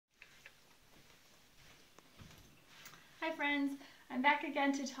Hi friends, I'm back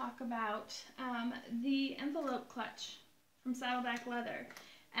again to talk about the envelope clutch from Saddleback Leather.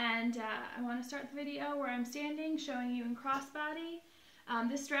 And I want to start the video where I'm standing, showing you in crossbody.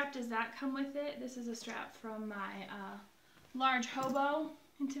 This strap does not come with it. This is a strap from my large hobo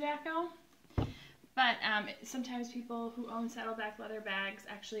in tobacco. But sometimes people who own Saddleback Leather bags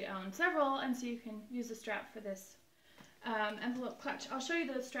actually own several, and so you can use the strap for this envelope clutch. I'll show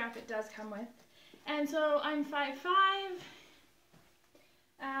you the strap it does come with. And so I'm 5'5".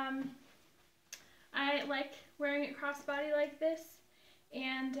 I like wearing it crossbody like this,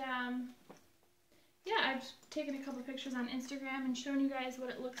 and yeah, I've taken a couple pictures on Instagram and shown you guys what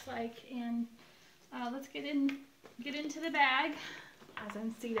it looks like. And let's get into the bag as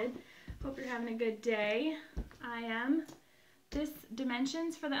I'm seated. Hope you're having a good day. I am. This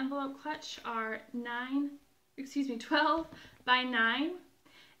dimensions for the envelope clutch are 12 by 9.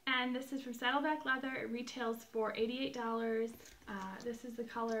 And this is from Saddleback Leather. It retails for $88. This is the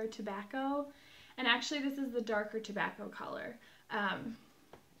color tobacco. And actually this is the darker tobacco color.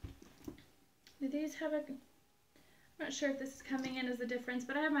 Do these have I'm not sure if this is coming in as a difference,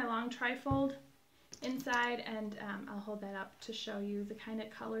 but I have my long trifold inside, and I'll hold that up to show you the kind of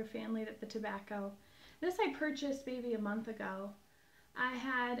color family that the tobacco. This I purchased maybe a month ago. I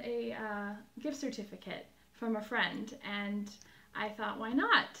had a gift certificate from a friend, and I thought, why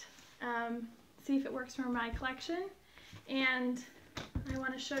not? See if it works for my collection. And I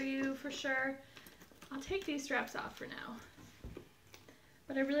want to show you for sure. I'll take these straps off for now.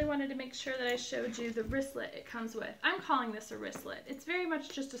 But I really wanted to make sure that I showed you the wristlet it comes with. I'm calling this a wristlet. It's very much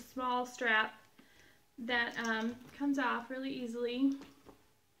just a small strap that comes off really easily.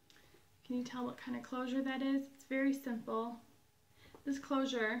 Can you tell what kind of closure that is? It's very simple. This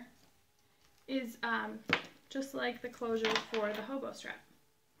closure is just like the closure for the hobo strap.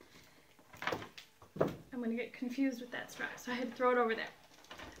 I'm going to get confused with that strap, so I had to throw it over there.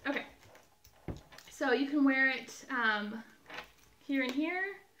 Okay, so you can wear it here and here,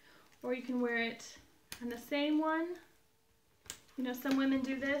 or you can wear it on the same one. You know, some women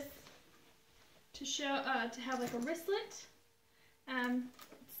do this to show to have like a wristlet.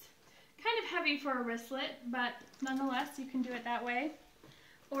 It's kind of heavy for a wristlet, but nonetheless you can do it that way,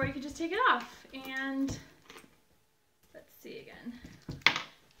 or you could just take it off. And let's see again.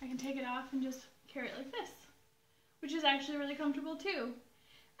 I can take it off and just carry it like this, which is actually really comfortable too.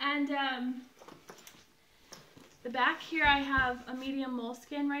 And the back here I have a medium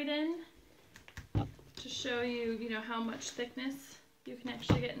moleskin right in to show you, how much thickness you can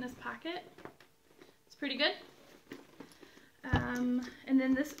actually get in this pocket. It's pretty good. And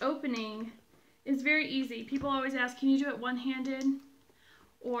then this opening is very easy. People always ask, can you do it one-handed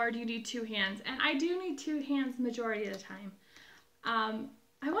or do you need two hands? And I do need two hands the majority of the time.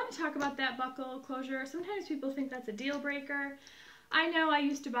 I want to talk about that buckle closure. Sometimes people think that's a deal breaker. I know I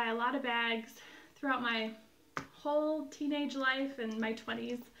used to buy a lot of bags throughout my whole teenage life and my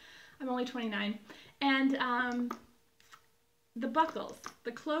 20s. I'm only 29. And the buckles,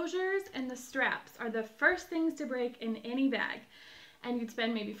 the closures, and the straps are the first things to break in any bag. And you'd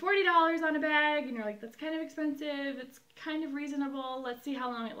spend maybe $40 on a bag, and you're like, that's kind of expensive, it's kind of reasonable, let's see how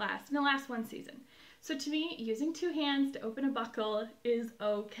long it lasts. And it lasts one season. So to me, using two hands to open a buckle is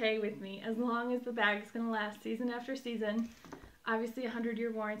okay with me, as long as the bag's going to last season after season. Obviously, a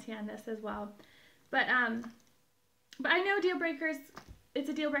 100-year warranty on this as well. But I know deal breakers, it's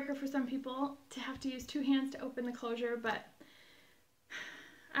a deal breaker for some people to have to use two hands to open the closure, but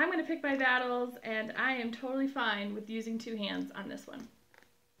I'm going to pick my battles, and I am totally fine with using two hands on this one.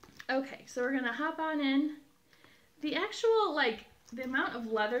 Okay, so we're going to hop on in. The actual, the amount of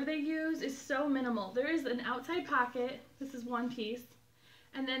leather they use is so minimal. There is an outside pocket. This is one piece.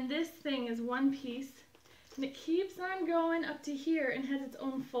 And then this thing is one piece. And it keeps on going up to here and has its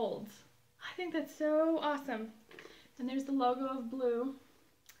own folds. I think that's so awesome. And there's the logo of blue.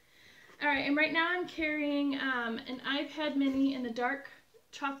 Alright, and right now I'm carrying an iPad mini in the dark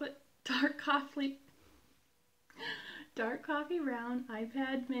coffee brown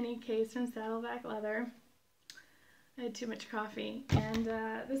iPad mini case from Saddleback Leather. I had too much coffee. And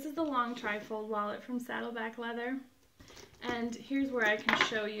this is the long trifold wallet from Saddleback Leather. And here's where I can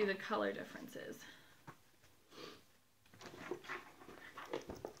show you the color differences.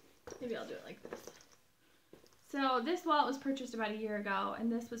 Maybe I'll do it like this. So this wallet was purchased about a year ago,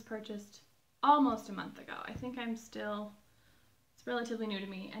 and this was purchased almost a month ago. I think it's relatively new to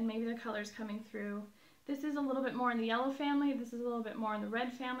me, and maybe the color's coming through. This is a little bit more in the yellow family, this is a little bit more in the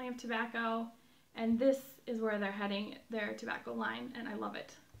red family of tobacco, and this is where they're heading their tobacco line, and I love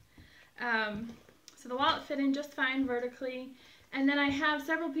it. So the wallet fit in just fine vertically, and then I have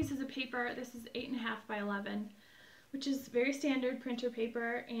several pieces of paper. This is 8.5 by 11. which is very standard printer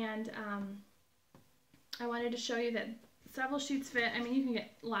paper, and I wanted to show you that several sheets fit. I mean, you can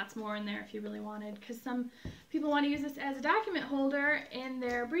get lots more in there if you really wanted, because some people want to use this as a document holder in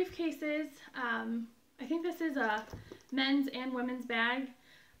their briefcases. I think this is a men's and women's bag.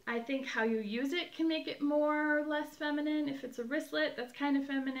 I think how you use it can make it more or less feminine. If it's a wristlet, that's kind of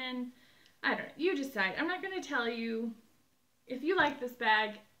feminine. I don't know. You decide. I'm not going to tell you. If you like this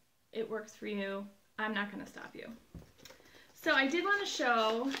bag, it works for you. I'm not going to stop you. So I did want to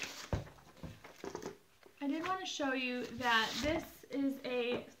show you that this is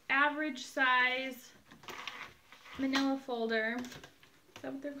a average size manila folder. Is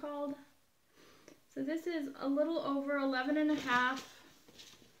that what they're called? So this is a little over 11.5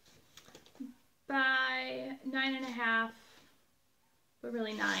 by 9.5, but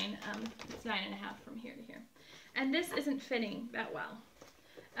really 9. It's 9.5 from here to here. And this isn't fitting that well.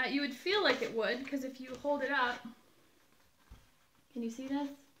 You would feel like it would, because if you hold it up, can you see this?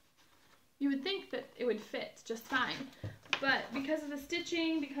 You would think that it would fit just fine. But because of the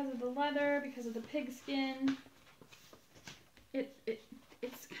stitching, because of the leather, because of the pig skin,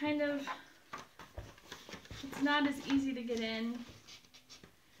 it's kind of, it's not as easy to get in.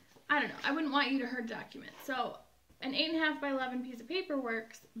 I don't know. I wouldn't want you to hurt documents. So an 8.5 by 11 piece of paper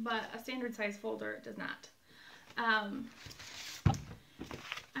works, but a standard size folder does not.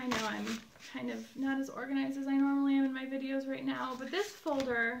 I know I'm kind of not as organized as I normally am in my videos right now, but this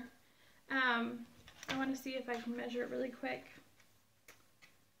folder, I want to see if I can measure it really quick.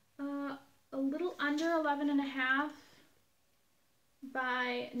 A little under 11.5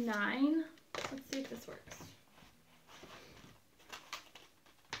 by 9. Let's see if this works.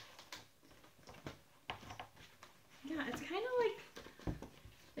 Yeah, it's kind of like,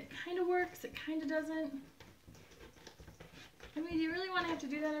 it kind of works, it kind of doesn't. I mean, do you really want to have to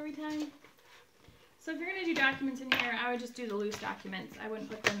do that every time? So if you're going to do documents in here, I would just do the loose documents. I wouldn't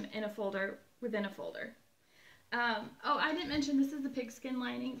put them in a folder within a folder. Oh, I didn't mention this is the pigskin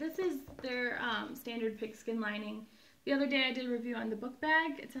lining. This is their standard pigskin lining. The other day I did a review on the book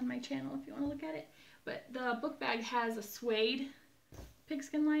bag. It's on my channel if you want to look at it. But the book bag has a suede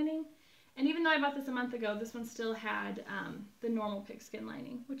pigskin lining. And even though I bought this a month ago, this one still had the normal pigskin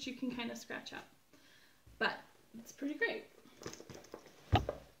lining, which you can kind of scratch up. But it's pretty great.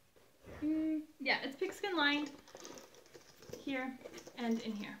 Yeah, it's pigskin lined here and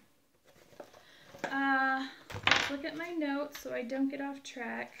in here. Let's look at my notes so I don't get off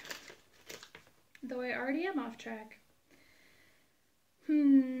track, though I already am off track.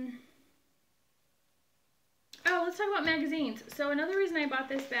 Oh, let's talk about magazines. So another reason I bought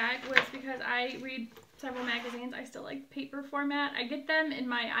this bag was because I read several magazines. I still like paper format. I get them in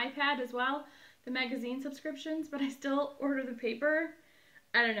my iPad as well, the magazine subscriptions, but I still order the paper.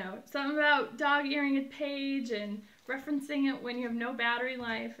 I don't know, something about dog-earing a page and referencing it when you have no battery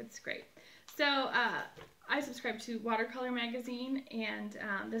life. It's great. So I subscribe to Watercolor Magazine, and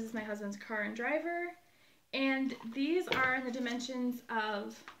this is my husband's Car and Driver. And these are in the dimensions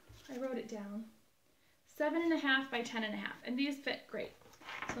of, I wrote it down, 7.5 by 10.5. And these fit great.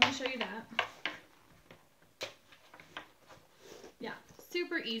 So let me show you that. Yeah,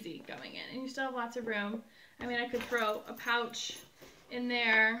 super easy going in. And you still have lots of room. I mean, I could throw a pouch in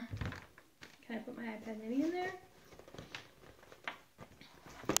there. Can I put my iPad mini in there?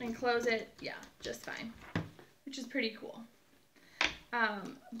 And close it, yeah, just fine, which is pretty cool.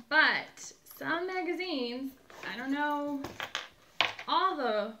 But some magazines, I don't know all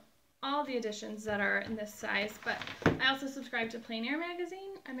the editions that are in this size, but I also subscribe to Plein Air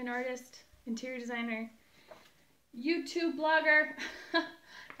magazine. I'm an artist, interior designer, YouTube blogger.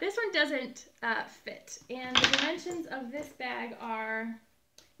 This one doesn't fit, and the dimensions of this bag are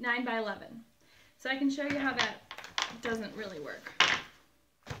 9 by 11. So I can show you how that doesn't really work.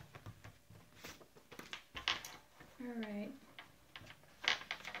 Alright.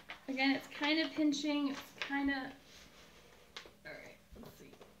 Again, it's kind of pinching, it's kind of... Alright, let's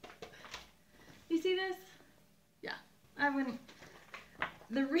see. You see this? Yeah, I wouldn't...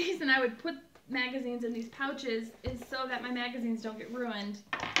 The reason I would put magazines in these pouches is so that my magazines don't get ruined,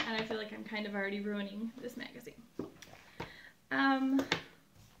 and I feel like I'm kind of already ruining this magazine. I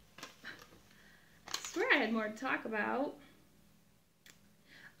swear I had more to talk about.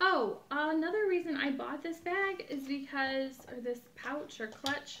 Oh, another reason I bought this bag is because, or this pouch or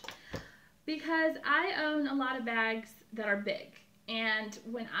clutch, because I own a lot of bags that are big. And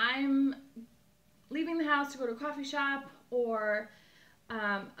when I'm leaving the house to go to a coffee shop or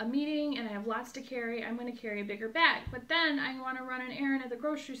a meeting and I have lots to carry, I'm going to carry a bigger bag. But then I want to run an errand at the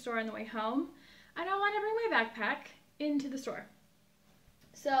grocery store on the way home. I don't want to bring my backpack into the store.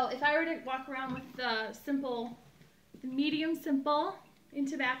 So if I were to walk around with the simple the medium simple in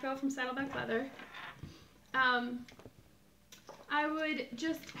tobacco from Saddleback Leather. I would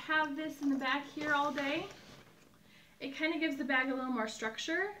just have this in the bag here all day. It kind of gives the bag a little more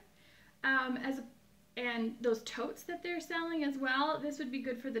structure. And those totes that they're selling as well, this would be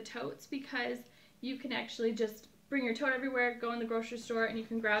good for the totes because you can actually just bring your tote everywhere, go in the grocery store, and you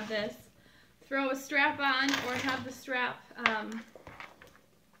can grab this, throw a strap on, or have the strap,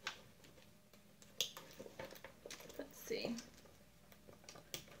 let's see.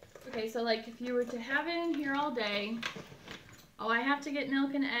 Okay, so like if you were to have it in here all day, oh, I have to get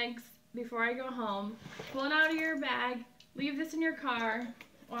milk and eggs before I go home, pull it out of your bag, leave this in your car,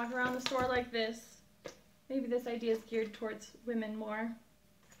 walk around the store like this. Maybe this idea is geared towards women more.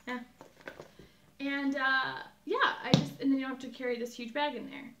 Yeah. And yeah, and then you don't have to carry this huge bag in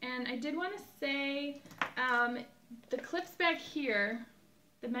there. And I did want to say, the clips back here,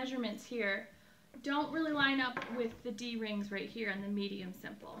 the measurements here, don't really line up with the D-rings right here on the medium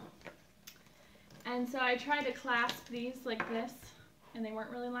simple. And so I tried to clasp these like this, and they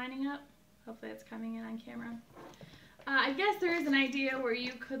weren't really lining up. Hopefully it's coming in on camera. I guess there is an idea where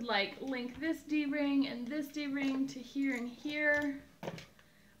you could like link this D-ring and this D-ring to here and here.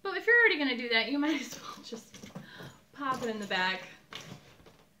 But if you're already going to do that, you might as well just pop it in the back.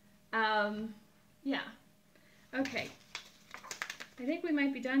 Yeah. Okay. I think we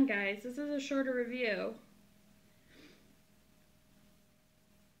might be done, guys. This is a shorter review.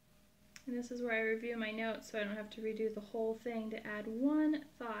 And this is where I review my notes so I don't have to redo the whole thing to add one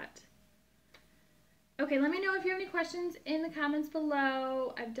thought. Okay, let me know if you have any questions in the comments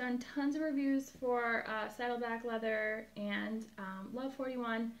below. I've done tons of reviews for Saddleback Leather and Love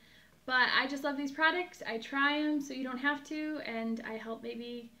 41, but I just love these products. I try them so you don't have to, and I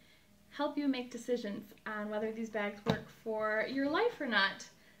maybe help you make decisions on whether these bags work for your life or not.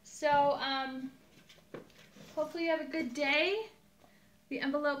 So hopefully you have a good day. The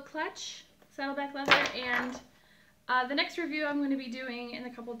envelope clutch, Saddleback Leather, and the next review I'm going to be doing in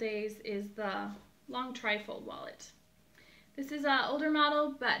a couple days is the long trifold wallet. This is an older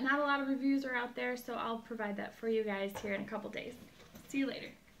model, but not a lot of reviews are out there, so I'll provide that for you guys here in a couple days. See you later.